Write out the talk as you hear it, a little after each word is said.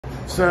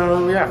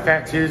So yeah,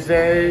 Fat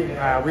Tuesday.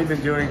 We've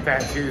been doing Fat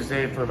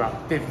Tuesday for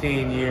about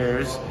 15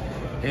 years,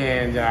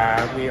 and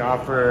we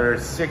offer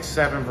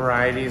 6-7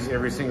 varieties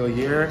every single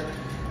year.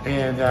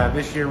 And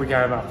this year we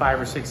got about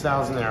 5,000 or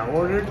 6,000 that are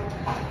ordered.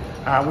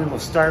 We will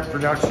start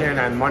production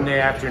on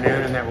Monday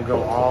afternoon, and that will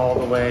go all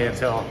the way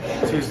until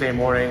Tuesday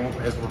morning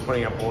as we're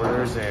putting up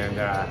orders. And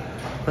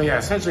but yeah,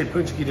 essentially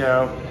Pączki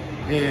dough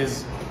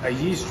is a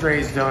yeast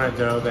raised donut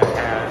dough that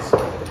has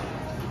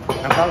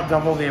about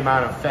double the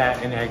amount of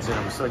fat and eggs in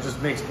them. So it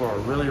just makes for a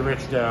really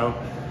rich dough,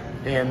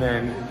 and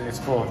then it's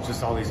full of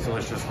just all these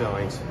delicious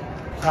fillings.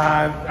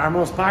 Our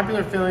most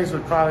popular fillings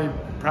would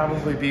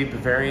probably be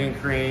Bavarian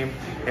cream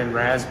and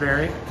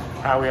raspberry.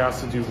 We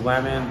also do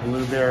lemon,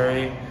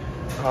 blueberry,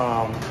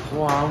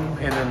 plum,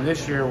 and then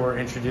this year we're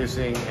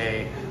introducing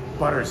a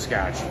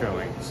butterscotch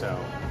filling.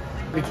 So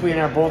between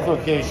our both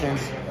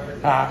locations,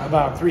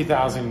 about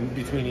 3,000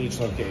 between each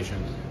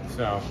location.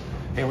 So,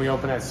 and we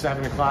open at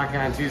 7 o'clock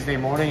on Tuesday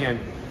morning, and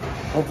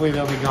hopefully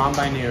they'll be gone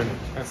by noon.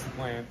 That's the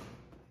plan.